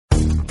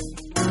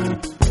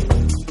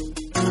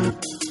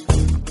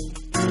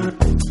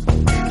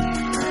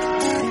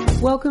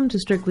Welcome to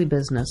Strictly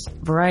Business,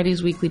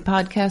 Variety's weekly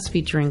podcast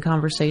featuring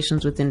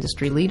conversations with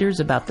industry leaders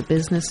about the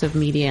business of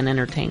media and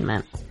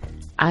entertainment.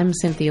 I'm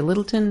Cynthia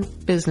Littleton,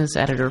 business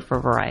editor for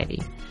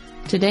Variety.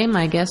 Today,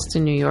 my guests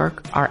in New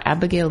York are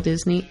Abigail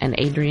Disney and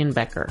Adrienne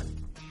Becker.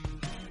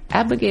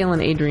 Abigail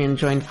and Adrienne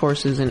joined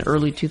forces in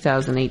early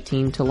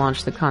 2018 to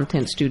launch the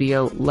content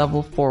studio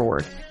Level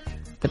Forward.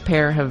 The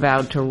pair have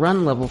vowed to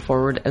run Level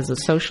Forward as a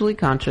socially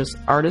conscious,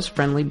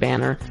 artist-friendly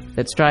banner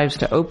that strives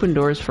to open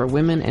doors for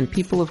women and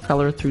people of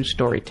color through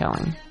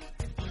storytelling.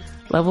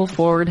 Level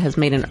Forward has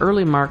made an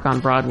early mark on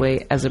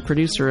Broadway as a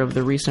producer of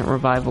the recent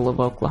revival of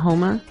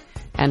Oklahoma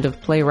and of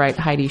playwright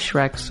Heidi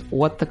Schreck's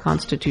What the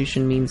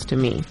Constitution Means to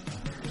Me.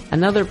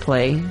 Another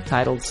play,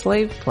 titled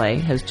Slave Play,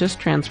 has just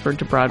transferred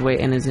to Broadway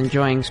and is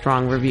enjoying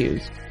strong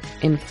reviews.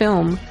 In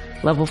film,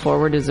 Level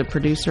Forward is a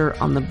producer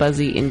on the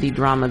buzzy indie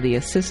drama The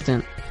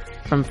Assistant,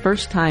 from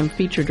first-time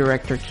feature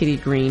director Kitty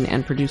Green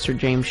and producer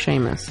James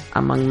Schamus,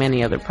 among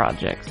many other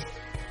projects.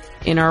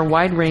 In our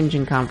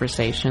wide-ranging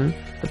conversation,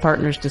 the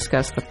partners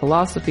discuss the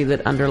philosophy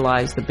that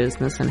underlies the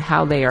business and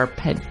how they are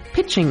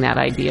pitching that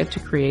idea to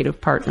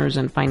creative partners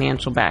and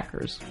financial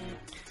backers.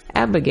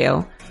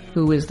 Abigail,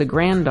 who is the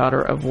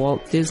granddaughter of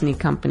Walt Disney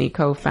Company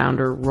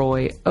co-founder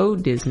Roy O.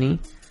 Disney,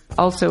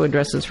 also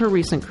addresses her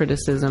recent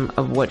criticism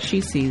of what she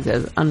sees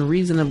as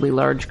unreasonably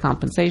large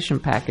compensation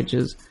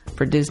packages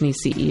for Disney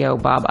CEO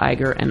Bob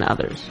Iger and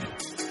others.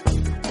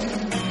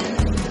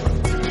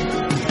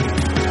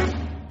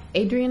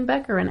 Adrienne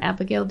Becker and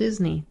Abigail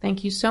Disney,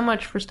 thank you so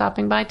much for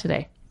stopping by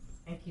today.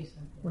 Thank you,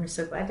 Cynthia. We're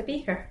so glad to be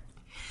here.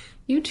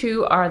 You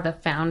two are the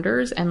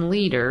founders and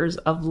leaders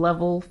of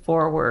Level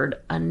Forward,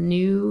 a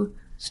new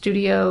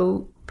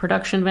studio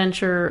production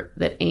venture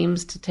that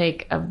aims to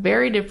take a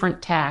very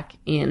different tack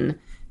in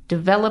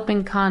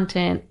developing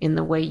content, in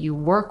the way you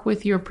work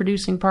with your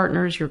producing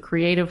partners, your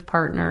creative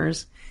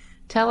partners.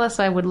 Tell us,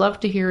 I would love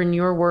to hear in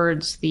your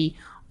words, the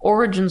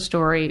origin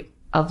story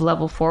of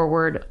Level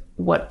Forward,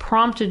 what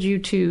prompted you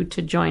to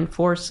join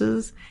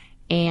forces,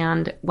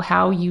 and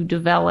how you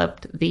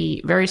developed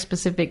the very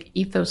specific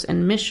ethos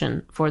and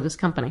mission for this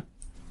company.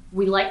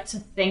 We like to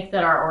think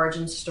that our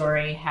origin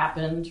story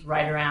happened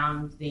right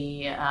around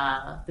the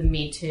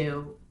Me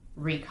Too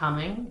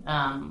recoming.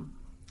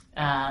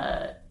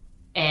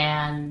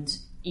 And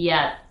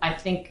yet, I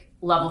think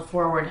Level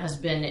Forward has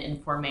been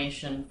in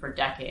formation for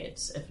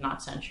decades, if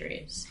not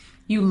centuries.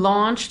 You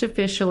launched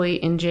officially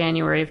in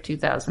January of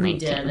 2018. We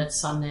did at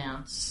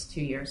Sundance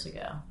 2 years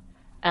ago.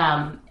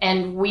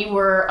 And we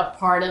were a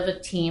part of a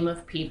team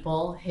of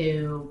people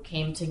who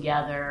came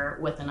together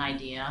with an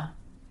idea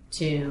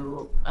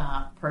to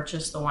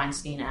purchase the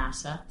Weinstein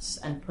assets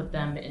and put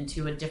them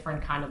into a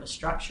different kind of a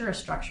structure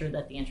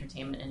that the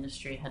entertainment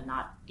industry had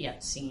not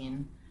yet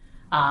seen.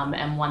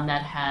 And one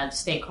that had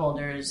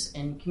stakeholders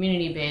in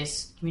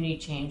community-based, community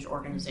change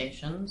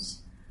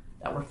organizations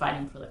that were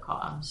fighting for the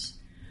cause.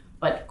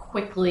 But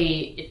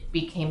quickly, it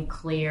became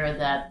clear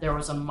that there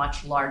was a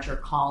much larger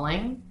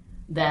calling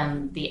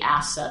than the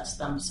assets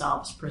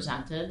themselves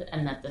presented,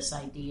 and that this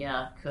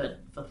idea could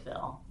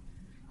fulfill.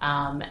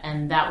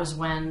 And that was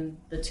when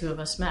the two of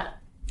us met.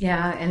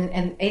 Yeah,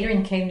 and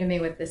Adrienne came to me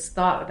with this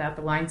thought about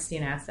the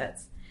Weinstein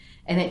assets,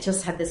 and it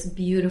just had this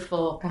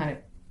beautiful kind of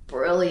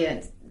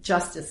brilliant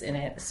justice in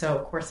it. So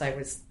of course I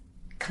was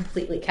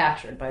completely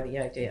captured by the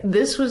idea.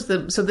 This was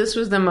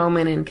the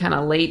moment in kind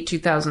of late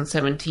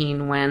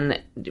 2017 when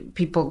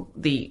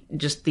the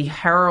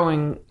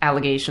harrowing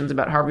allegations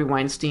about Harvey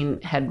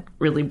Weinstein had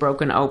really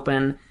broken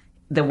open.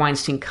 The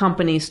Weinstein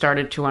Company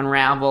started to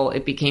unravel.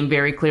 It became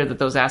very clear that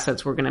those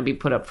assets were going to be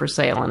put up for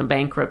sale in a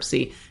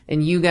bankruptcy.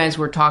 And you guys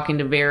were talking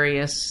to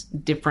various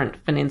different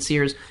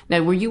financiers.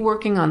 Now, were you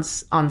working on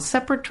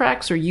separate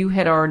tracks, or you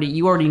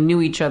already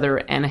knew each other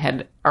and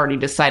had already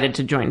decided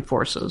to join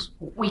forces?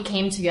 We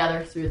came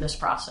together through this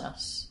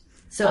process.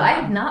 So I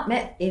had not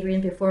met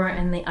Adrienne before,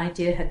 and the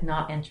idea had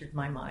not entered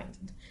my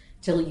mind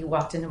till you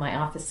walked into my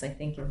office, I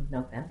think, in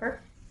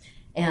November.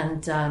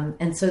 And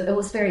so it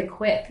was very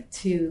quick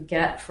to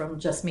get from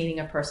just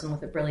meeting a person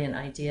with a brilliant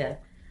idea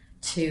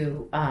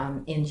to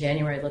in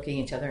January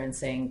looking at each other and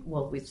saying,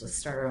 well, we just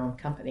start our own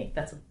company.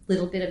 That's a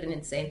little bit of an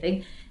insane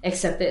thing,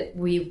 except that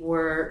we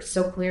were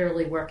so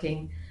clearly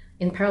working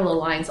in parallel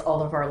lines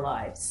all of our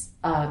lives,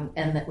 and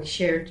that we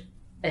shared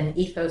an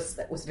ethos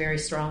that was very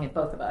strong in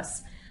both of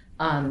us,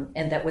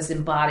 and that was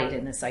embodied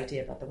in this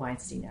idea about the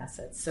Weinstein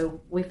assets.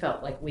 So we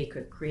felt like we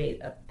could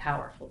create a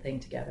powerful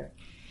thing together.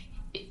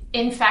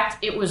 In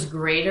fact, it was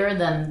greater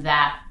than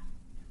that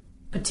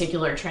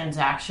particular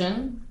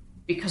transaction,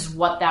 because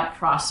what that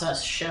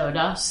process showed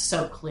us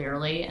so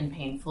clearly and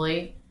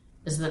painfully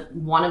is that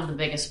one of the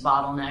biggest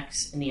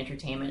bottlenecks in the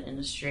entertainment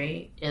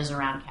industry is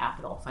around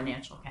capital,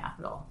 financial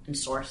capital, and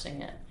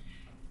sourcing it.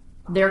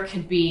 There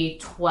could be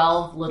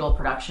 12 little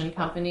production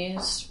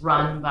companies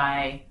run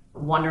by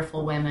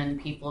wonderful women,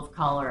 people of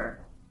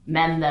color,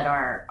 men that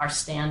are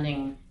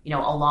standing,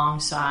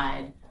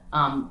 alongside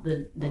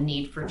the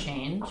need for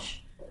change.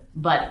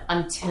 But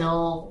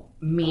until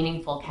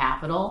meaningful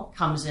capital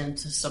comes in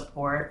to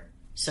support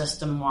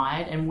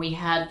system-wide, and we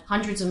had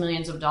hundreds of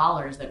millions of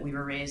dollars that we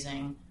were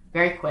raising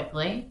very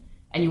quickly,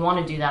 and you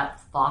want to do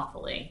that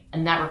thoughtfully,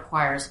 and that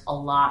requires a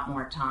lot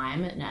more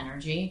time and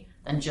energy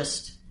than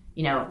just,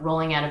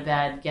 rolling out of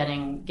bed,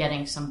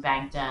 getting some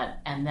bank debt,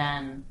 and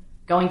then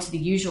going to the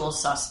usual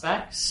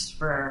suspects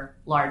for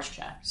large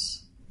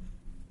checks.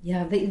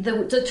 Yeah,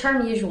 the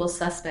term usual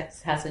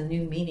suspects has a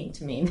new meaning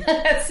to me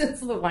since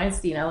the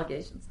Weinstein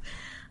allegations.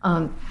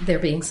 There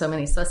being so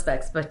many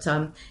suspects. But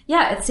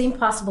it seemed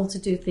possible to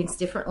do things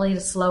differently,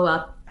 to slow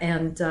up.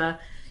 And,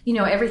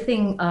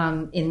 everything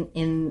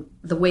in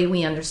the way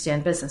we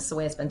understand business, the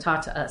way it's been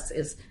taught to us,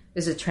 is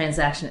there's a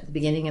transaction at the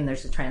beginning and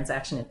there's a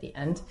transaction at the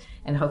end.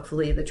 And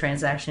hopefully the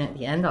transaction at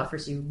the end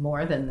offers you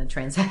more than the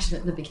transaction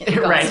at the beginning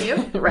costs you,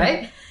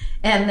 right?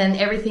 And then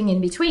everything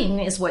in between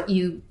is what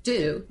you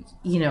do,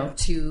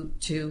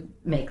 to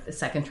make the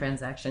second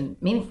transaction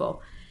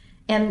meaningful.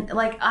 And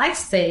like I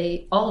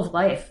say, all of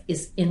life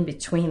is in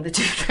between the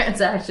two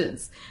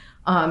transactions.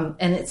 And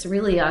it's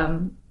really,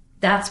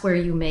 that's where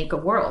you make a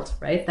world,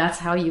 right? That's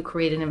how you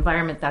create an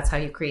environment. That's how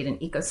you create an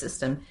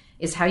ecosystem,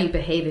 is how you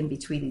behave in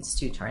between these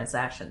two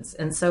transactions.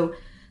 And so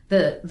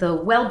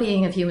the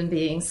well-being of human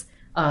beings,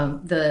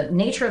 the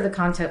nature of the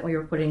content we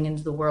were putting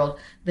into the world,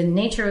 the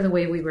nature of the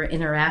way we were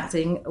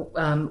interacting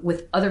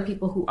with other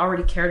people who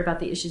already cared about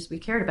the issues we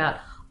cared about,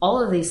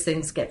 all of these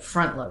things get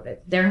front-loaded.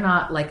 They're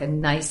not like a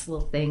nice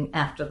little thing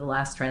after the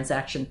last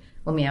transaction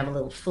when we have a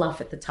little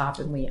fluff at the top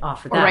and we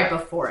offer that. Or right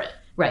before it.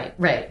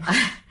 Right.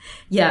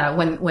 Yeah,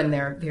 when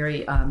they're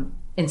very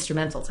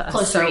instrumental to us.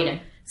 Close reading.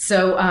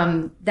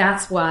 So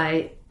that's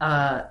why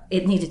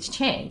it needed to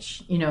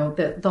change.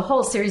 The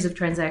whole series of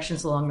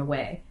transactions along the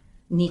way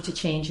need to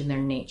change in their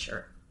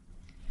nature.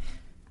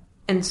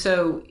 And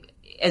so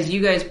as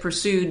you guys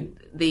pursued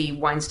the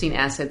Weinstein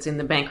assets in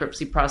the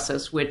bankruptcy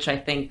process, which I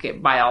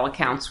think by all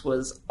accounts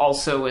was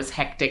also as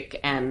hectic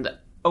and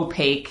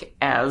opaque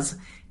as,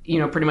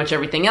 pretty much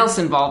everything else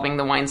involving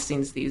the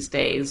Weinsteins these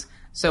days.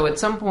 So at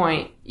some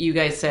point you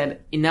guys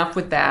said enough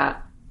with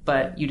that,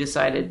 but you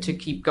decided to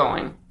keep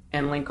going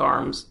and link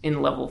arms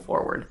in Level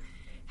Forward.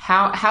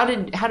 How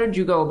did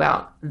you go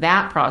about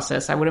that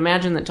process? I would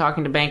imagine that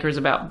talking to bankers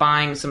about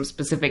buying some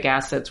specific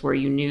assets where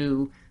you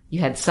knew you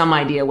had some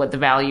idea what the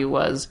value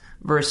was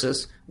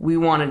versus we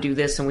want to do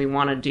this and we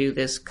want to do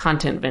this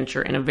content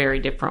venture in a very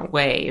different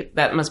way.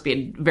 That must be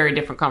a very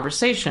different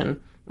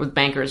conversation with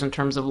bankers in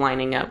terms of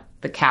lining up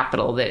the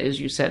capital that, as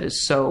you said, is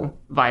so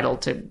vital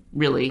to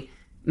really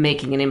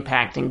making an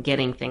impact and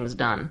getting things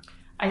done.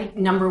 I think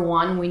number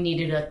one, we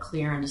needed a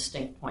clear and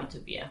distinct point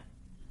of view.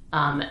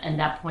 And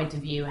that point of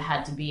view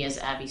had to be, as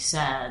Abby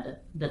said,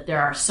 that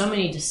there are so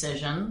many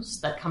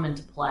decisions that come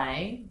into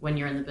play when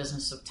you're in the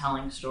business of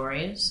telling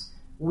stories.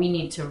 We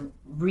need to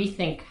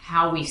rethink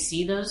how we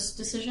see those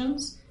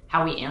decisions,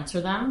 how we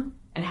answer them,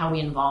 and how we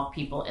involve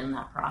people in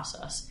that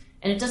process.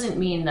 And it doesn't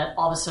mean that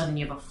all of a sudden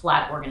you have a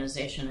flat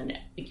organization and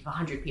you have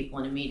 100 people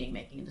in a meeting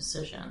making a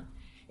decision.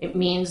 It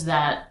means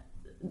that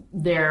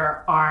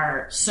there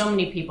are so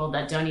many people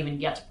that don't even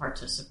get to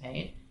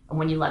participate. And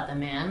when you let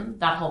them in,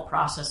 that whole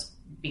process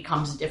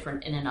becomes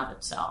different in and of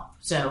itself.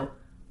 So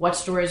what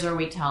stories are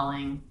we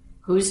telling?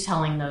 Who's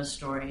telling those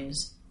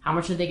stories? How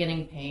much are they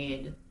getting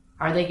paid?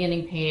 Are they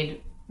getting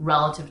paid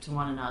relative to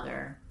one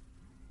another?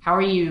 How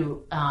are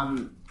you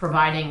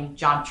providing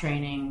job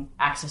training,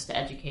 access to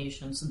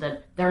education so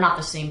that they're not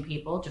the same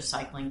people just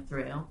cycling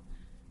through?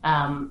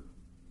 How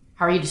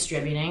are you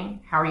distributing?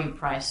 How are you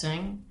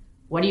pricing?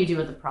 What do you do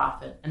with the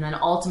profit? And then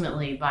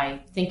ultimately, by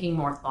thinking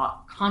more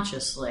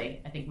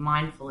consciously, I think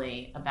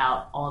mindfully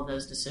about all of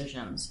those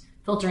decisions,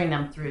 filtering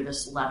them through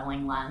this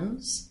leveling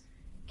lens,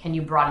 can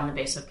you broaden the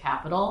base of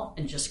capital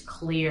and just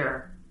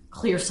clear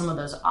some of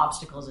those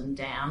obstacles and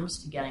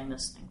dams to getting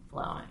this thing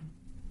flowing?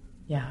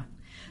 Yeah.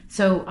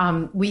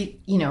 So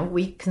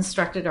we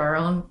constructed our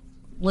own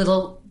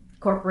little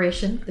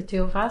corporation, the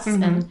two of us,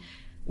 and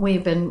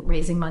we've been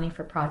raising money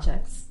for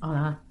projects on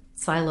a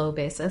silo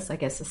basis, I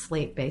guess a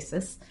slate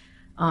basis.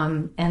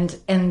 And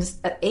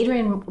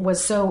Adrian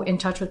was so in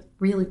touch with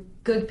really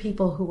good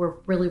people who were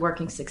really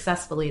working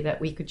successfully that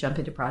we could jump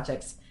into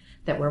projects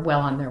that were well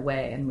on their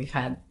way. And we've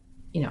had,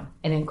 an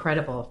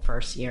incredible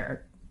first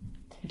year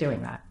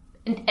doing that.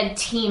 And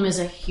team is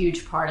a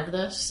huge part of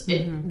this.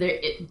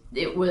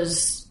 It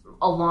was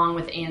along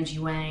with Angie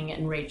Wang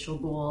and Rachel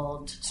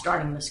Gould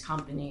starting this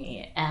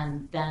company,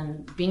 and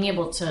then being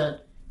able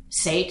to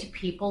say to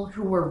people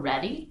who were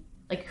ready,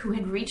 like who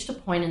had reached a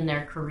point in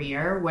their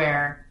career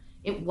where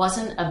it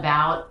wasn't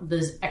about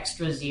the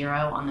extra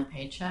zero on the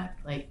paycheck,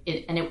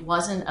 and it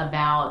wasn't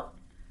about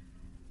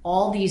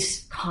all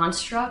these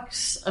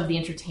constructs of the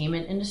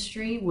entertainment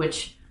industry,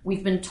 which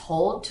we've been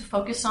told to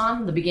focus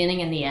on the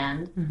beginning and the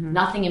end,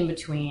 nothing in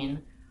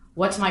between.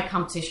 What's my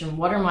compensation?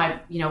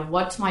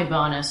 What's my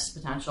bonus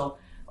potential?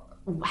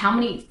 How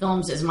many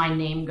films is my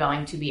name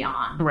going to be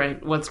on?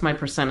 Right. What's my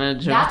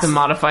percentage of the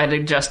modified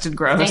adjusted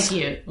gross? Thank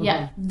you.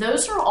 Yeah.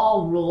 Those are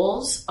all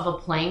rules of a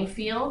playing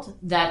field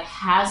that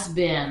has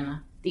been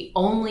the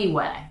only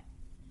way.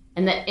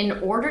 And that in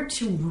order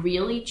to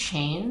really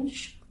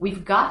change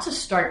we've got to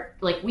start,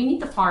 like, we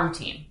need the farm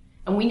team.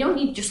 And we don't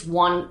need just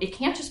one. It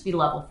can't just be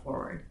Level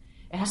Forward.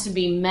 It has to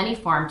be many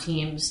farm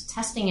teams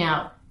testing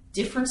out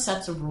different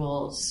sets of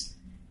rules,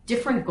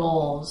 different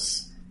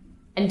goals,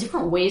 and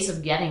different ways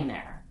of getting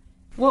there.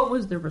 What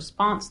was the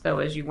response, though,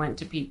 as you went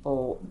to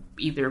people,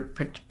 either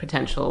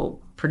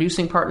potential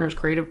producing partners,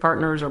 creative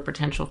partners, or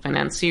potential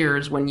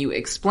financiers, when you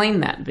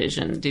explained that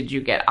vision? Did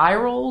you get eye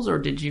rolls, or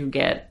did you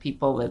get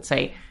people that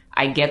say,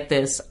 I get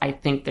this, I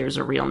think there's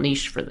a real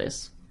niche for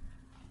this?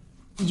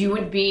 You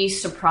would be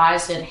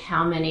surprised at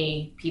how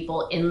many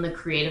people in the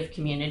creative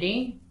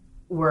community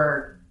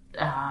were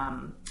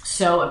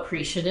so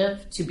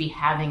appreciative to be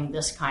having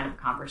this kind of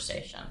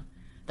conversation.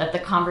 That the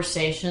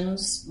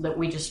conversations that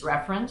we just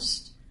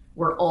referenced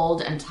were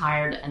old and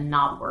tired and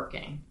not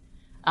working.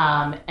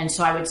 And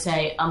so I would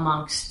say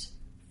amongst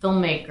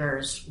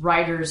filmmakers,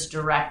 writers,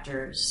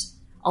 directors,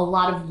 a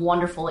lot of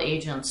wonderful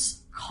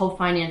agents,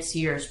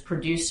 co-financiers,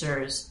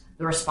 producers,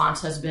 the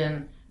response has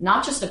been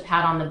not just a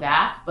pat on the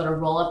back, but a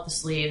roll up the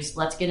sleeves.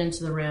 Let's get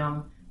into the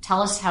room.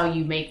 Tell us how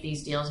you make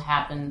these deals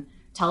happen.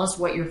 Tell us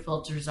what your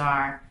filters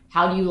are.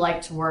 How do you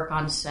like to work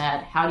on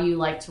set? How do you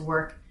like to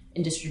work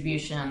in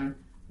distribution?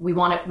 We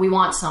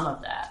want some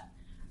of that.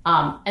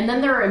 And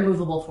then there are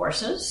immovable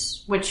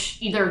forces, which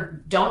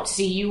either don't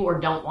see you or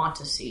don't want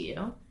to see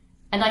you.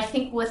 And I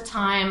think with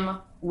time,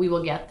 we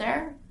will get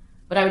there.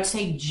 But I would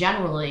say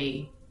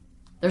generally,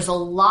 there's a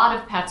lot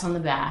of pats on the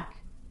back.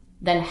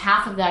 Then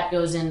half of that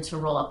goes in to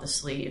roll up the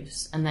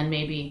sleeves. And then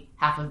maybe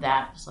half of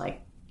that is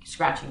like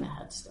scratching the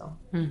head still.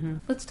 Mm-hmm.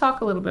 Let's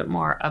talk a little bit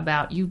more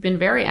about, you've been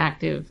very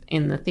active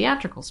in the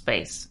theatrical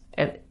space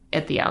at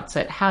the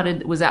outset.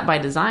 Was that by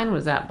design?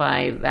 Was that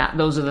by that?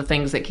 Those are the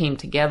things that came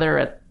together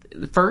at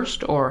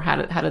first, or how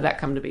did that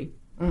come to be?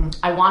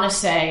 I want to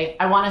say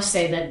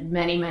that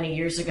many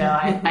years ago,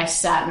 I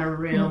sat in a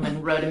room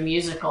and wrote a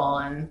musical,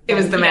 and it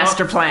was the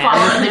master plan,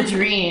 followed the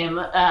dream.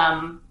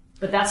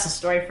 But that's a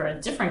story for a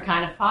different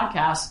kind of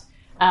podcast.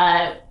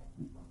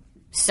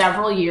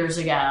 Several years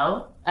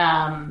ago,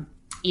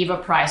 Eva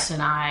Price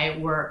and I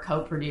were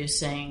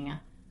co-producing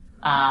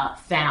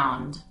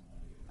Found,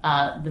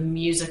 the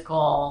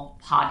musical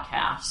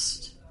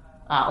podcast,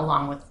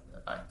 along with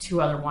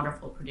two other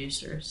wonderful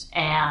producers.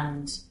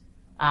 And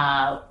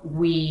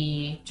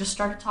we just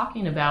started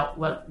talking about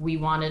what we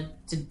wanted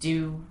to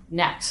do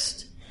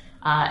next.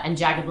 And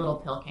Jagged Little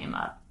Pill came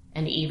up.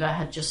 And Eva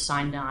had just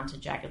signed on to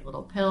Jagged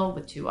Little Pill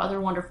with two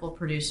other wonderful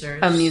producers.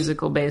 A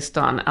musical based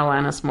on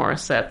Alanis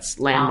Morissette's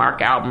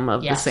landmark album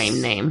of the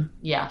same name.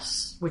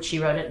 Yes, which she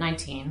wrote at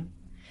 19.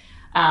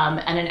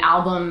 And an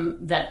album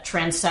that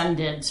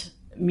transcended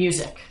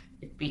music.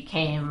 It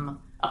became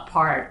a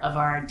part of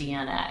our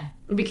DNA.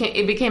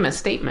 It became a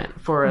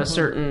statement for a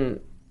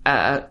certain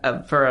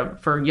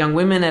for young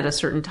women at a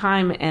certain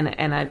time,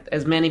 and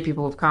as many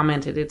people have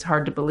commented, it's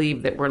hard to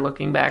believe that we're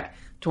looking back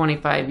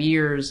 25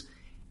 years,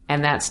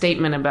 and that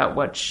statement about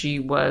what she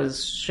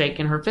was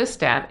shaking her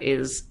fist at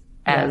is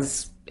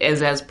as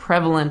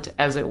prevalent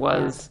as it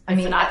was. I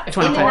mean, in 25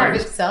 and of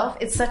years. itself,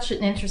 it's such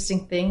an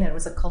interesting thing that it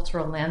was a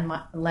cultural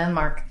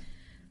landmark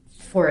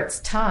for its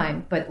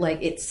time, but like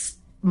it's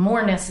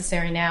more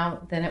necessary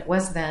now than it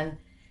was then,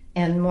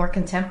 and more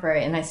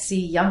contemporary. And I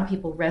see young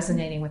people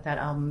resonating with that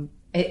album.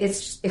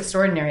 It's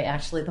extraordinary,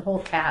 actually. The whole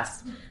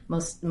cast,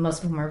 most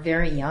of them are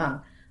very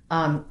young,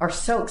 are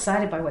so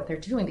excited by what they're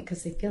doing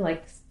because they feel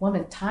like this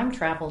woman time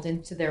traveled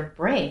into their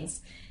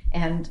brains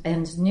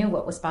and knew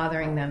what was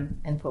bothering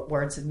them and put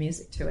words and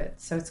music to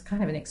it. So it's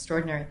kind of an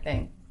extraordinary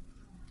thing.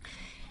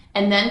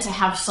 And then to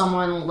have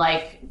someone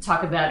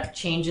talk about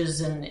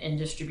changes in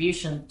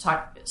distribution,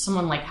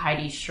 someone like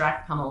Heidi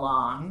Schreck come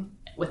along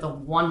with a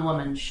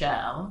one-woman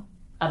show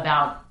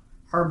about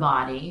her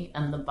body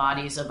and the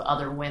bodies of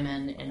other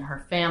women in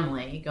her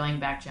family going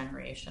back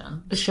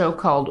generation. A show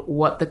called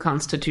What the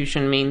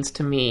Constitution Means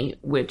to Me,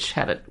 which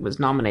was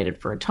nominated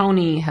for a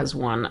Tony, has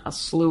won a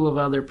slew of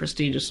other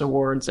prestigious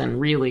awards, and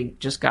really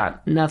just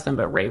got nothing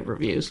but rave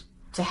reviews.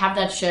 To have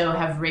that show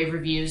have rave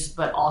reviews,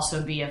 but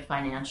also be a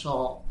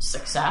financial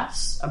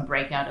success, a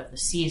breakout of the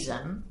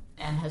season,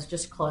 and has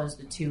just closed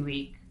a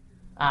 2-week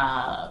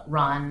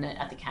run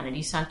at the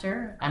Kennedy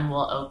Center, and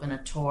will open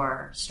a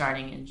tour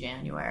starting in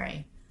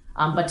January.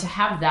 But to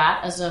have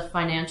that as a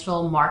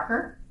financial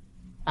marker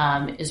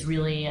is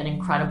really an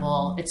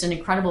incredible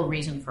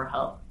reason for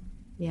hope.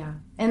 Yeah.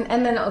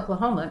 And then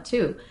Oklahoma,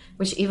 too,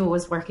 which Eva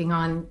was working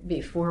on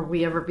before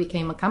we ever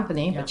became a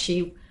company, but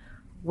she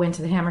went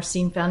to the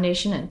Hammerstein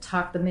Foundation and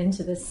talked them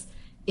into this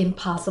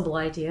impossible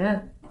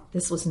idea.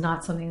 This was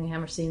not something the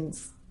Hammerstein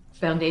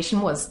Foundation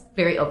was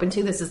very open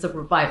to. This is a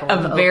revival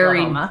of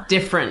very Oklahoma.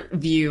 Different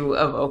view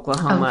of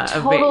Oklahoma.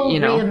 A total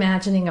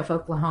reimagining of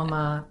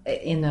Oklahoma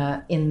in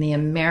the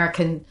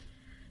American,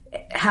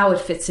 how it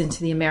fits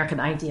into the American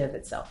idea of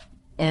itself.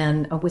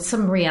 And with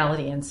some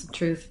reality and some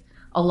truth,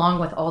 along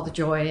with all the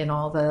joy and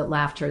all the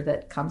laughter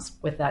that comes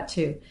with that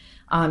too.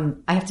 I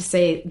have to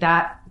say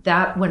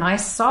that when I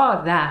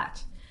saw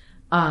that,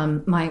 I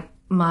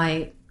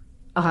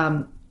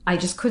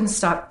just couldn't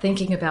stop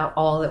thinking about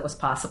all that was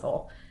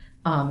possible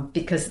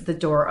because the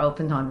door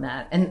opened on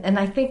that. And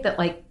I think that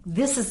like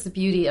this is the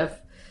beauty of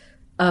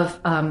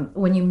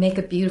when you make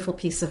a beautiful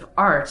piece of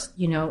art,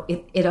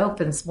 it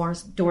opens more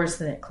doors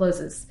than it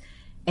closes.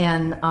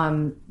 And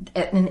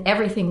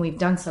everything we've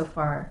done so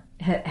far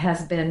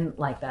has been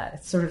like that.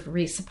 It's sort of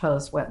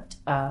resupposed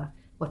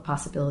what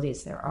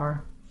possibilities there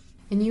are.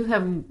 And you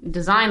have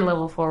designed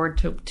Level Forward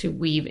to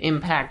weave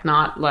impact,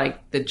 not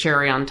like the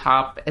cherry on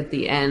top at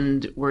the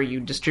end where you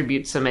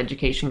distribute some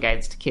education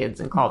guides to kids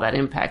and call that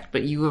impact.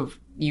 But you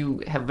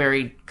have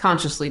very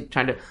consciously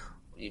tried to,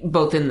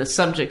 both in the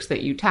subjects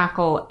that you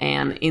tackle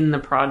and in the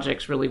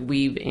projects, really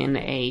weave in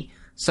a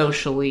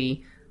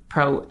socially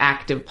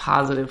proactive,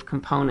 positive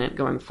component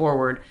going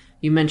forward.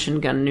 You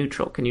mentioned gun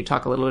neutral. Can you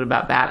talk a little bit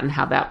about that and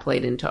how that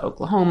played into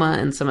Oklahoma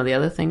and some of the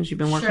other things you've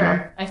been working on?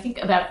 Sure. I think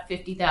about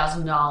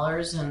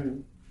 $50,000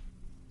 and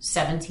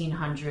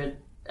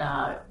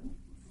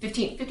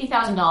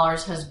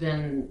 $50,000 has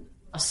been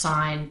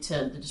assigned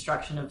to the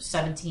destruction of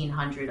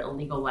 1,700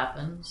 illegal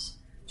weapons.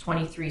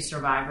 23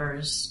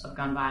 survivors of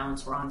gun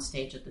violence were on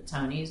stage at the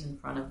Tonys in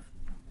front of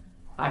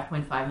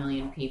 5.5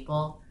 million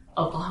people.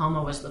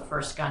 Oklahoma was the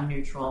first gun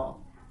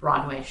neutral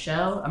Broadway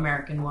show.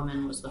 American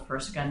Woman was the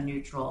first gun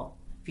neutral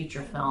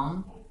feature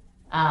film.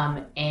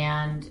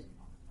 And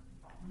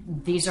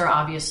these are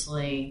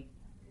obviously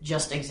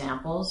just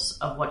examples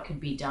of what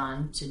could be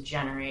done to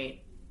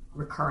generate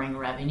recurring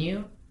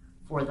revenue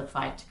for the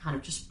fight to kind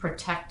of just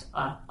protect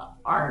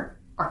our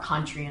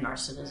country and our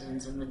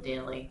citizens in the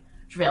daily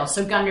travail.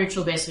 So gun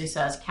neutral basically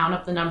says count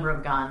up the number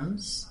of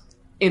guns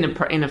in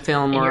a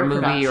film or a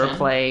movie or a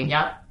play.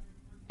 Yep.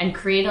 And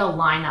create a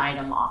line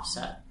item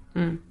offset.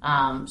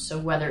 So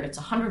whether it's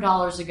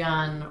 $100 a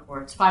gun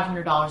or it's $500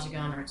 a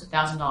gun or it's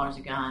 $1,000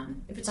 a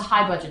gun, if it's a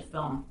high budget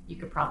film, you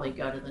could probably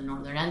go to the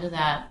northern end of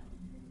that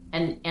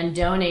and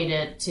donate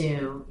it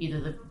to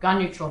either the gun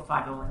neutral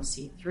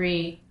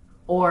 501c3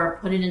 or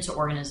put it into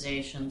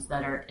organizations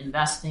that are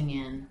investing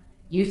in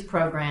youth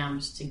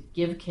programs to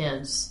give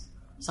kids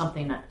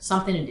something to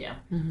do,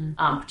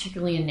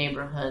 particularly in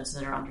neighborhoods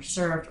that are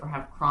underserved or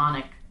have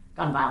chronic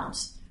gun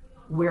violence.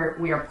 We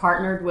are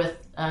partnered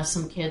with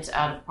some kids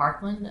out of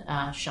Parkland,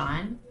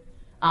 Shine,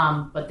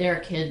 but there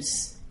are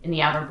kids in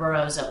the outer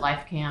boroughs at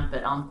Life Camp,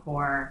 at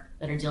Elmcore,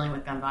 that are dealing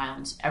with gun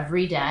violence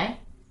every day.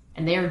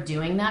 And they are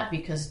doing that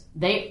because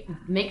they,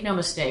 make no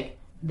mistake,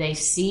 they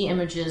see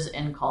images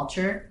in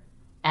culture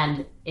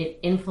and it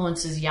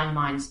influences young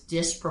minds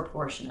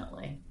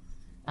disproportionately.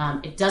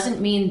 It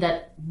doesn't mean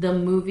that the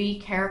movie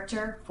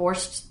character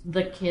forced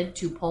the kid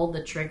to pull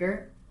the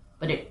trigger,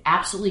 but it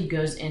absolutely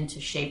goes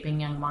into shaping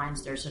young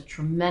minds. There's a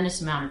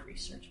tremendous amount of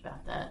research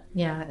about that.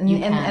 Yeah,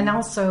 and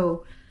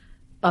also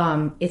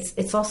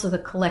it's also the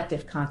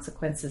collective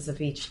consequences of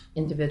each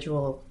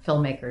individual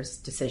filmmaker's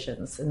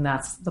decisions, and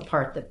that's the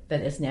part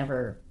that is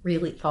never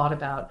really thought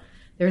about.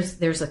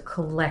 There's a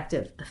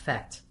collective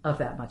effect of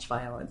that much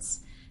violence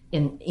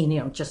in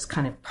just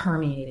kind of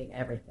permeating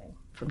everything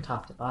from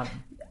top to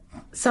bottom.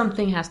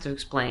 Something has to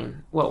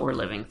explain what we're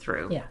living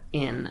through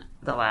in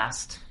the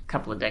last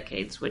couple of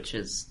decades, which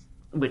has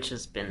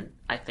been,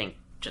 I think,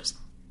 just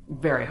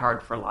very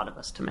hard for a lot of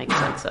us to make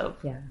sense of.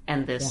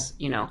 And this,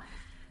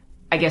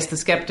 I guess the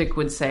skeptic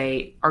would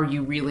say, are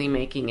you really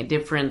making a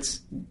difference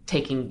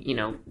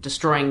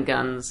destroying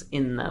guns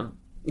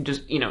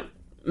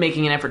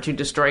making an effort to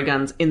destroy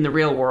guns in the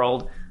real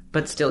world,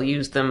 but still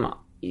use them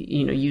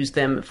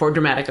for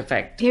dramatic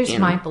effect? Here's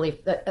my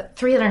belief that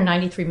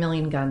 393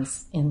 million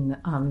guns in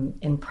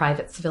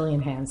private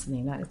civilian hands in the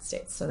United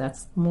States. So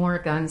that's more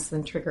guns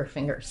than trigger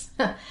fingers.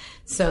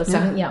 So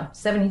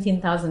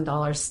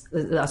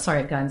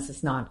 $17,000, guns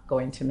is not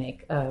going to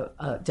make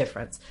a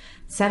difference.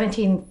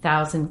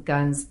 17,000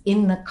 guns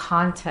in the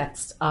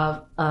context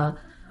of the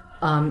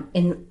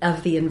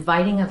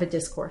inviting of a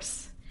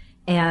discourse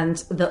and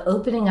the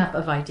opening up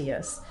of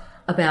ideas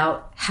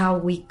about how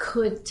we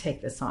could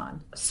take this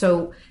on.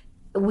 So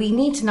we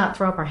need to not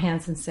throw up our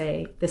hands and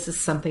say, this is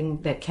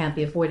something that can't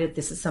be avoided.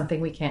 This is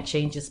something we can't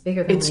change. It's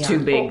bigger than we are. It's too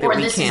big that we can't.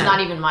 Or this is not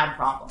even my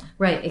problem.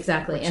 Right,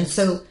 exactly. And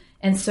so,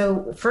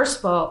 first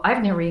of all,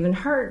 I've never even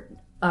heard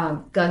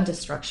gun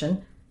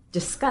destruction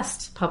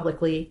discussed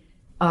publicly,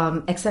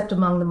 except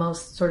among the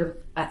most sort of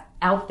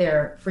out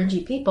there,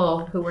 fringy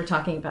people who were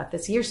talking about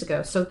this years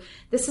ago. So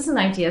this is an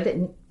idea that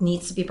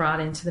needs to be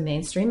brought into the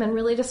mainstream and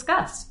really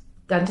discussed.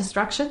 Gun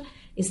destruction,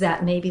 is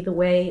that maybe the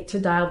way to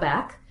dial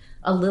back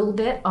a little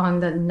bit on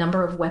the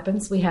number of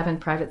weapons we have in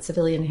private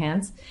civilian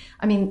hands?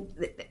 I mean,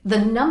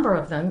 the number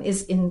of them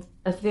is in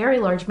a very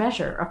large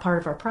measure a part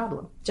of our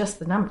problem, just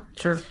the number.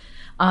 Sure.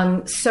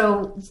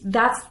 So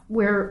that's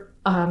where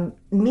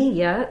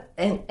media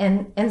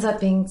and ends up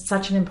being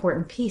such an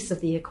important piece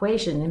of the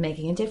equation in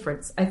making a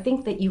difference. I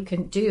think that you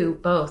can do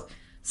both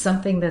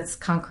something that's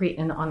concrete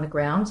and on the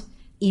ground,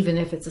 even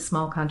if it's a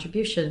small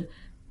contribution.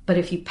 But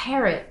if you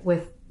pair it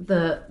with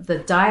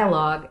the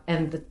dialogue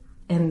and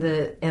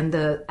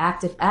the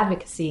active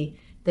advocacy,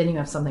 then you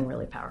have something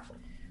really powerful.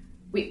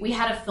 We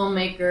had a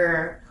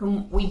filmmaker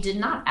whom we did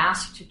not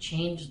ask to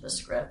change the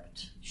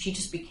script. She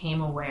just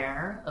became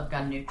aware of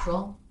gun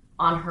neutral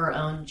on her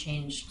own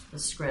changed the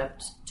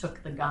script,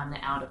 took the gun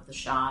out of the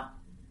shot,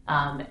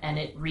 and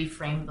it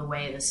reframed the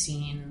way the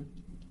scene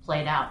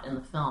played out in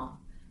the film.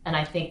 And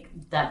I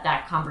think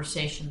that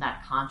conversation,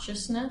 that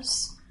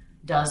consciousness,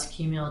 does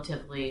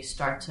cumulatively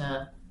start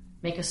to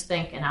make us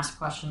think and ask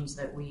questions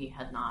that we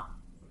had not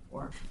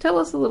before. Tell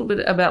us a little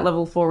bit about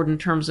Level Forward in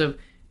terms of,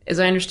 as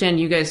I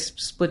understand, you guys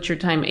split your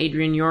time.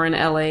 Adrian, you're in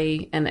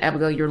LA, and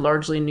Abigail, you're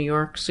largely in New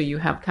York, so you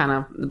have kind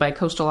of the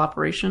bi-coastal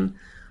operation.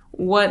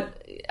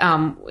 What,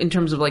 in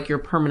terms of like your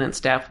permanent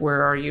staff,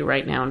 where are you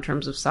right now in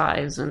terms of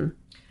size? And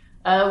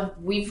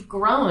we've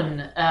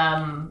grown.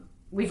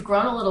 We've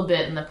grown a little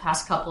bit in the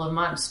past couple of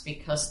months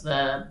because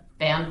the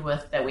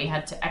bandwidth that we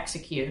had to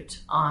execute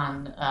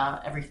on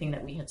everything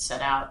that we had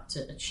set out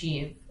to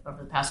achieve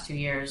over the past 2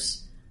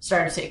 years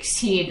started to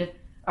exceed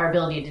our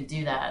ability to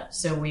do that.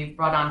 So we've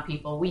brought on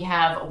people. We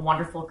have a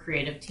wonderful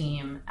creative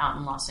team out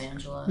in Los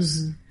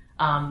Angeles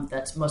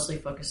that's mostly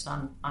focused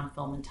on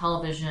film and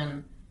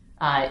television.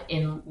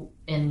 In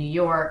New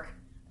York,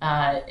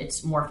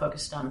 it's more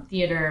focused on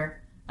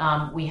theater.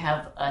 We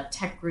have a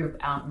tech group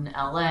out in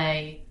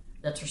LA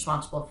that's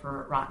responsible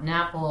for Rotten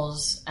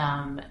Apples,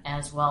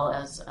 as well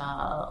as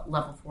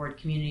Level Forward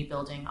community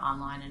building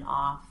online and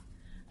off.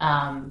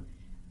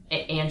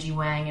 Angie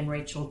Wang and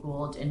Rachel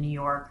Gould in New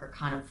York are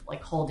kind of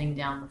like holding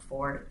down the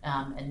fort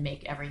and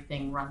make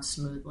everything run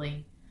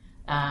smoothly.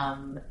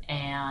 And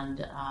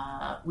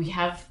we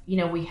have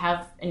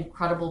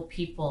incredible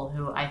people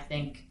who I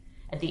think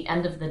at the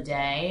end of the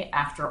day,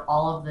 after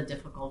all of the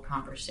difficult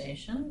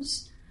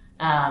conversations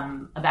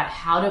about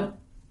how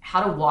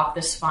to walk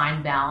this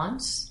fine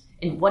balance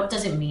and what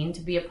does it mean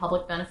to be a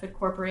public benefit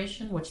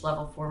corporation, which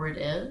Level Forward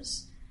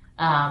is,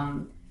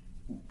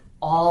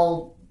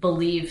 all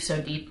believe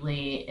so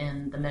deeply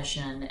in the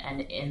mission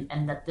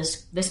and that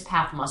this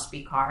path must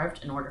be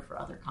carved in order for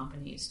other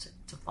companies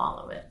to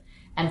follow it.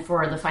 And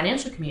for the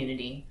financial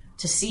community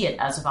to see it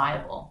as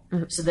viable,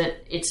 so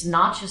that it's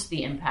not just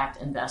the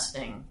impact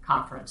investing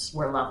conference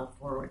where Level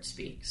Forward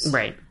speaks.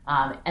 Right.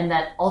 And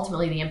that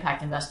ultimately the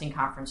impact investing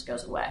conference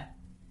goes away.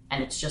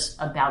 And it's just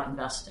about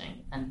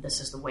investing. And this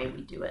is the way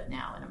we do it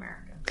now in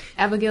America.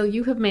 Abigail,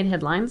 you have made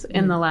headlines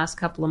in the last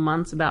couple of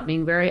months about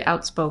being very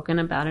outspoken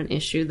about an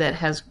issue that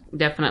has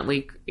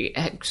definitely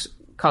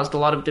caused a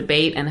lot of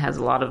debate and has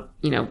a lot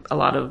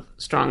of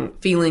strong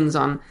feelings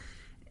on.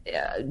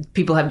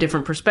 People have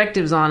different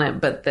perspectives on it,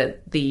 but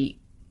that the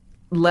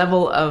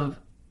level of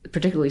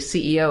particularly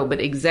CEO, but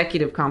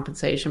executive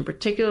compensation,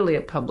 particularly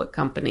at public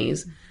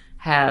companies,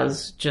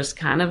 has just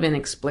kind of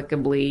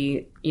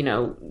inexplicably,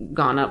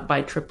 gone up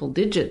by triple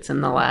digits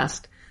in the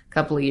last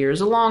couple of years,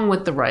 along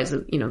with the rise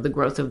of, the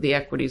growth of the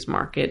equities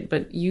market.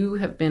 But you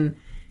have been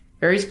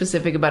very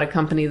specific about a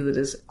company that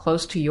is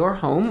close to your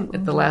home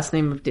at the last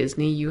name of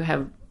Disney. You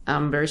have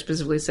very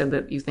specifically said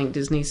that you think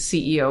Disney's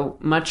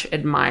CEO, much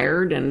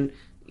admired and,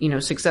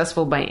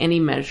 successful by any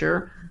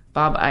measure,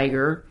 Bob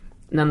Iger,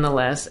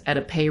 nonetheless, at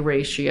a pay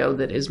ratio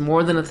that is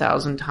more than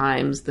 1,000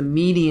 times the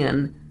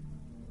median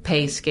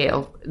pay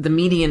scale, the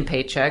median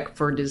paycheck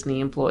for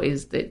Disney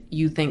employees, that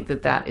you think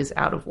that is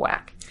out of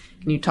whack.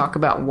 Can you talk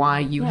about why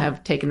you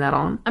have taken that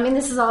on? I mean,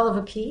 this is all of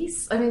a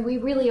piece. I mean, we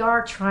really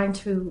are trying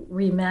to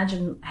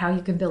reimagine how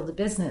you can build a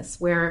business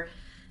where,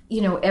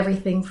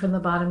 everything from the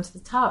bottom to the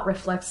top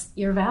reflects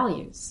your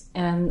values.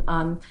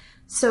 And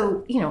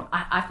so,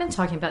 I've been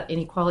talking about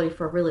inequality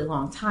for a really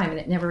long time, and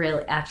it never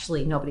really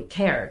nobody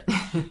cared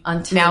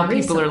until now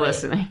recently. People are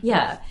listening.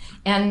 Yeah.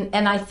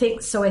 And I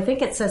think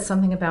it says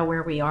something about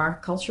where we are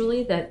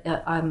culturally, that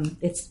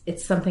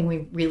it's something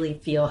we really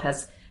feel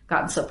has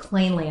gotten so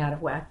plainly out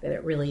of whack that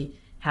it really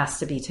has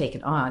to be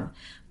taken on.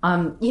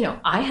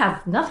 I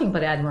have nothing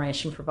but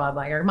admiration for Bob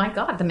Iger. My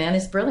God, the man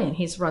is brilliant.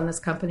 He's run this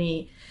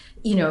company,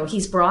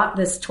 he's brought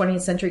this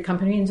 20th century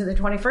company into the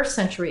 21st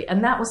century,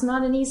 and that was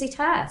not an easy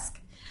task.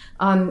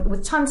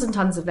 With tons and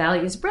tons of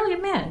value. He's a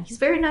brilliant man. He's a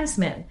very nice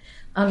man.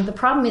 The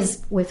problem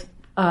is with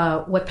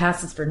what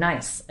passes for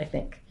nice, I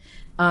think,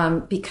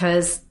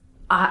 because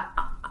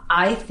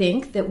I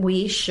think that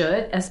we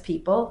should, as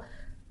people,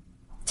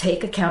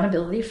 take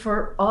accountability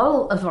for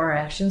all of our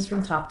actions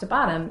from top to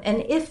bottom.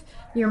 And if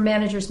your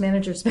managers at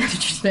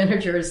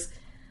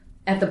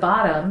the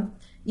bottom,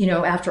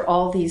 after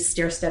all these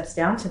stair steps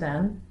down to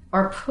them,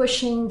 are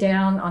pushing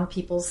down on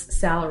people's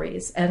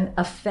salaries and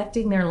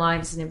affecting their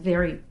lives in a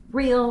very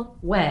real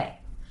way.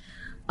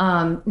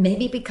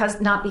 Maybe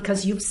not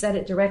because you've said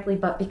it directly,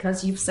 but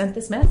because you've sent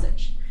this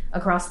message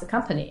across the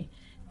company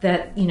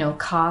that,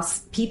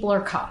 people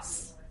are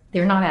costs.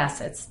 They're not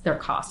assets, they're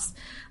costs.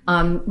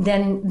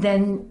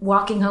 Then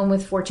walking home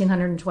with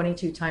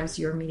 1,422 times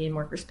your median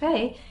worker's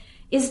pay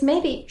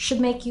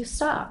should make you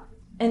stop.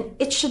 And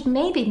it should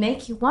maybe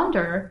make you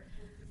wonder,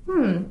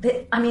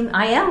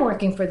 I am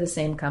working for the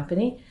same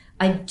company.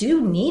 I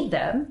do need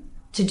them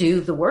to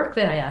do the work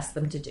that I ask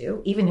them to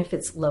do, even if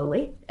it's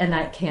lowly and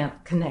I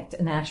can't connect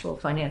an actual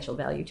financial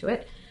value to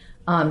it.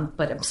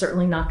 But I'm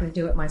certainly not going to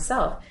do it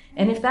myself.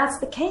 And if that's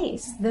the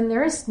case, then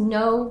there is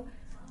no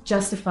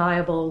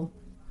justifiable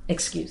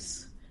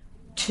excuse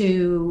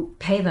to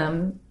pay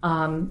them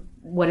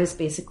what is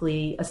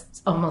basically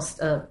almost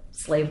a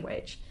slave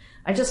wage.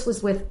 I just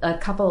was with a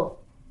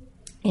couple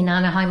in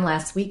Anaheim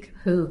last week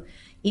who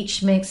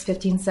each makes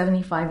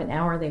 $15.75 an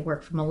hour. They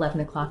work from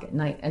 11 o'clock at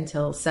night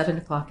until 7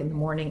 o'clock in the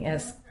morning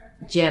as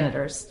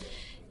janitors.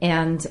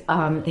 And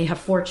they have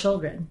 4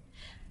 children.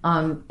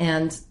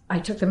 And I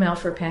took them out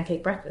for a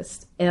pancake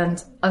breakfast.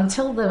 And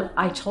until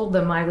I told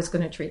them I was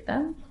going to treat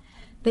them,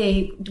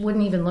 they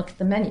wouldn't even look at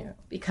the menu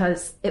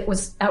because it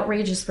was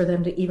outrageous for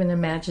them to even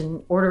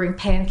imagine ordering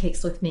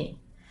pancakes with me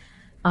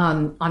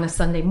on a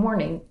Sunday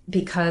morning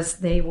because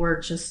they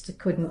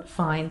couldn't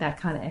find that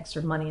kind of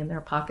extra money in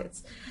their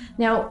pockets.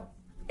 Now,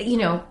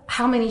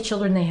 how many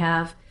children they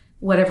have,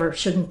 whatever,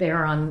 shouldn't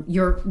bear on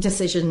your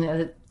decision at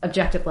an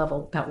objective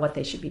level about what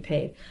they should be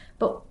paid.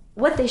 But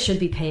what they should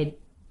be paid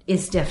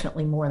is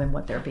definitely more than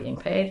what they're being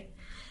paid.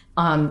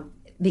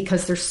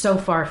 Because they're so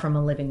far from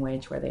a living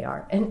wage where they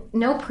are. And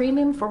no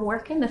premium for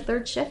working the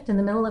 3rd shift in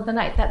the middle of the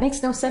night. That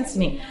makes no sense to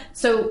me.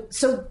 So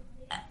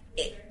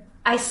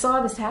I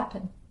saw this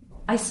happen.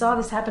 I saw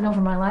this happen over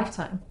my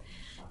lifetime.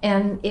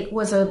 And it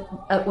was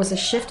a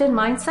shift in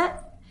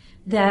mindset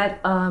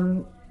that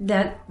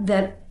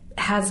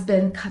has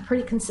been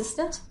pretty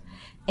consistent.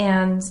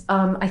 And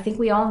I think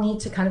we all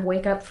need to kind of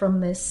wake up from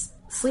this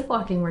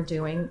sleepwalking we're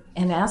doing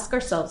and ask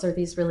ourselves, are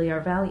these really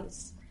our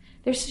values?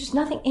 There's just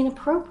nothing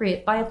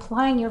inappropriate by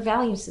applying your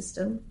value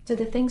system to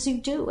the things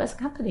you do as a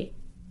company.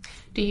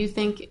 Do you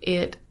think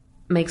it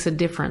makes a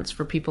difference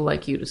for people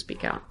like you to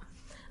speak out?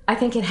 I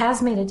think it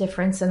has made a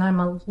difference, and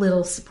I'm a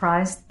little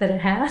surprised that it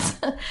has.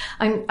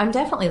 I'm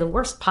definitely the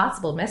worst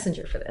possible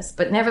messenger for this,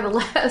 but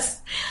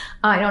nevertheless,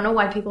 I don't know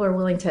why people are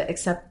willing to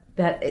accept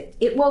that.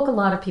 It woke a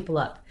lot of people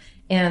up,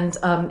 and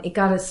it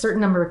got a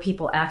certain number of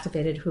people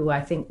activated who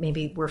I think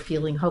maybe were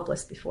feeling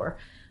hopeless before.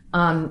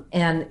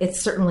 And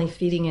it's certainly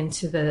feeding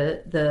into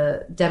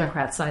the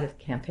Democrat side of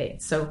the campaign.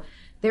 So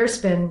there's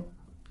been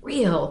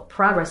real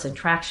progress and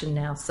traction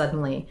now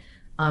suddenly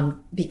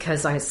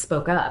because I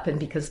spoke up and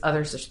because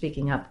others are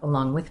speaking up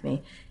along with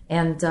me.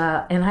 And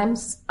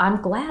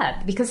I'm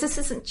glad because this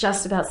isn't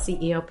just about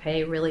CEO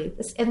pay, really.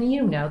 The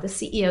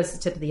CEO is the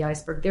tip of the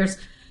iceberg. There's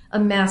a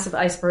massive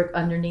iceberg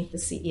underneath the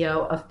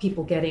CEO of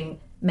people getting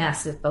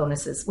massive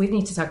bonuses. We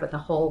need to talk about the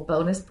whole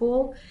bonus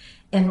pool.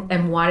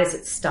 And why does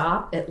it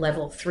stop at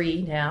level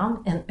 3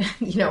 now? And,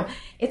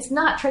 it's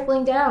not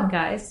trickling down,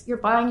 guys. You're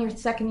buying your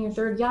 2nd, your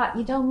 3rd yacht.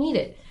 You don't need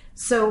it.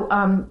 So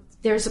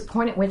there's a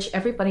point at which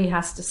everybody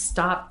has to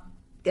stop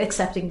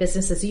accepting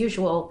business as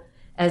usual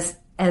as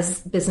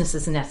business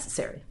is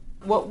necessary.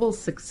 What will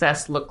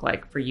success look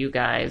like for you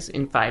guys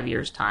in 5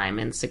 years' time,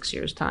 in 6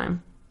 years'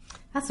 time?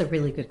 That's a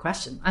really good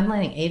question. I'm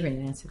letting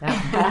Adrienne answer that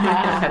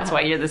one. That's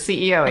why you're the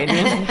CEO,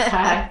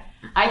 Adrienne.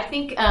 I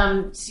think,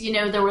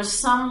 there was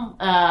some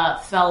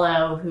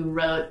fellow who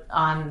wrote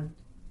on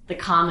the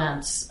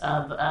comments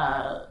of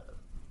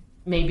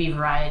maybe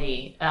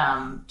Variety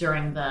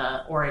during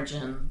the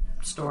origin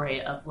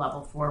story of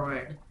Level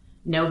Forward.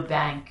 No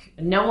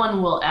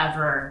one will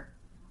ever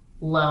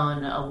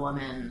loan a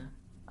woman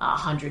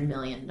 $100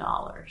 million.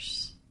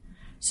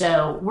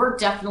 So we're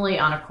definitely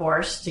on a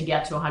course to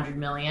get to $100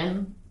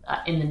 million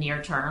in the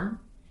near term,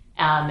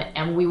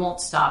 and we won't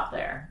stop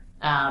there.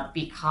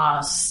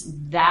 Because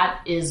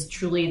that is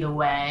truly the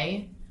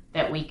way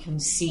that we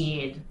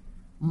concede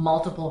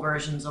multiple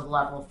versions of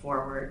Level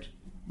Forward,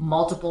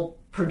 multiple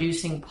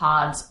producing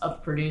pods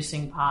of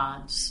producing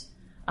pods,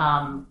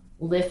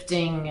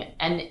 lifting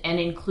and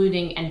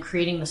including and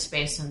creating the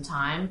space and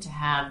time to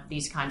have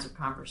these kinds of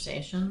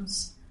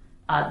conversations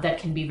that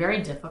can be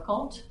very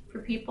difficult for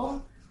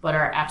people, but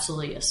are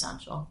absolutely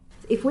essential.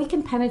 If we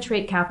can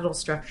penetrate capital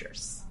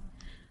structures,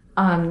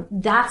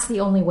 that's the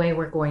only way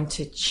we're going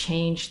to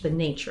change the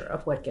nature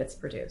of what gets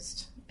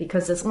produced.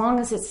 Because as long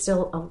as it's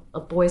still a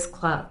boys'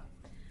 club,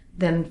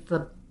 then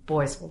the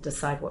boys will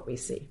decide what we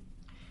see.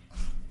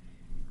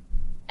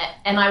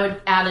 And I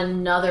would add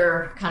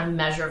another kind of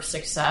measure of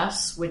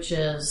success, which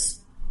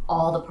is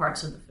all the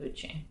parts of the food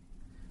chain.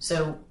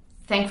 So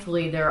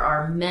thankfully, there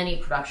are many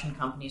production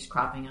companies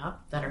cropping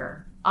up that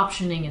are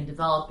optioning and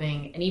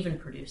developing and even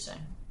producing.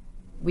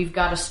 We've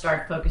got to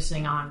start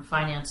focusing on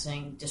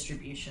financing,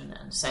 distribution,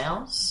 and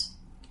sales,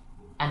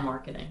 and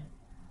marketing,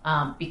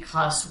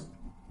 because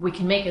we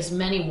can make as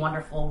many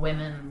wonderful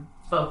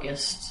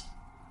women-focused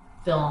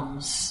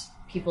films,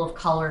 people of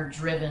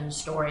color-driven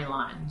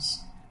storylines,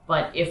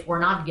 but if we're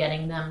not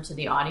getting them to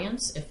the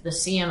audience, if the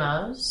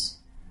CMOs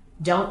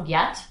don't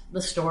get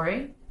the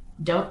story,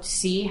 don't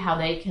see how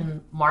they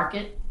can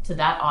market to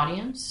that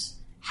audience,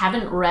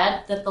 haven't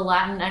read that the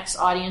Latinx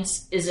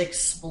audience is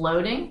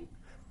exploding,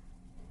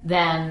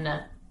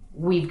 then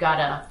we've got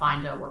to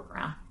find a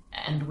workaround,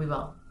 and we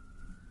will.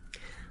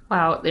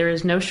 Wow, there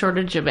is no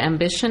shortage of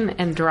ambition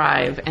and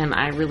drive, and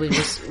I really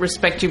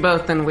respect you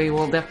both, and we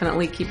will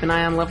definitely keep an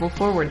eye on Level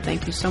Forward.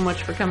 Thank you so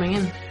much for coming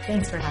in.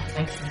 Thanks for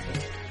having me.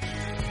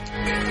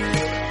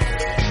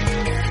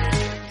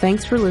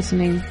 Thanks for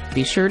listening.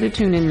 Be sure to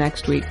tune in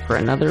next week for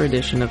another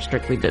edition of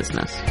Strictly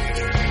Business.